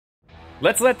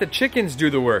Let's let the chickens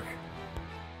do the work.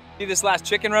 See this last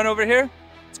chicken run over here?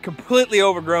 It's completely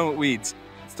overgrown with weeds.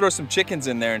 Let's throw some chickens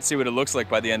in there and see what it looks like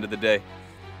by the end of the day.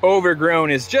 Overgrown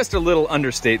is just a little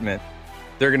understatement.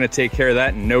 They're gonna take care of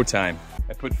that in no time.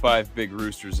 I put 5 big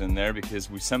roosters in there because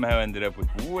we somehow ended up with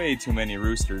way too many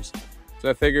roosters. So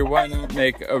I figured, why not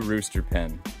make a rooster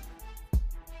pen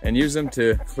and use them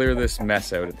to clear this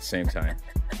mess out at the same time.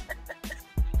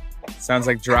 Sounds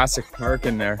like Jurassic Park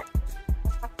in there.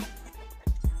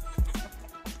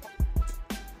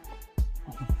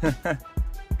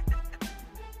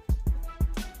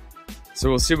 So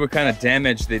we'll see what kind of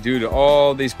damage they do to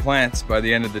all these plants by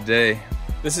the end of the day.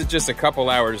 This is just a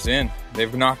couple hours in.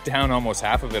 They've knocked down almost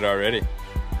half of it already.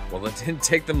 Well, it didn't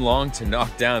take them long to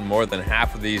knock down more than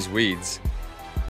half of these weeds.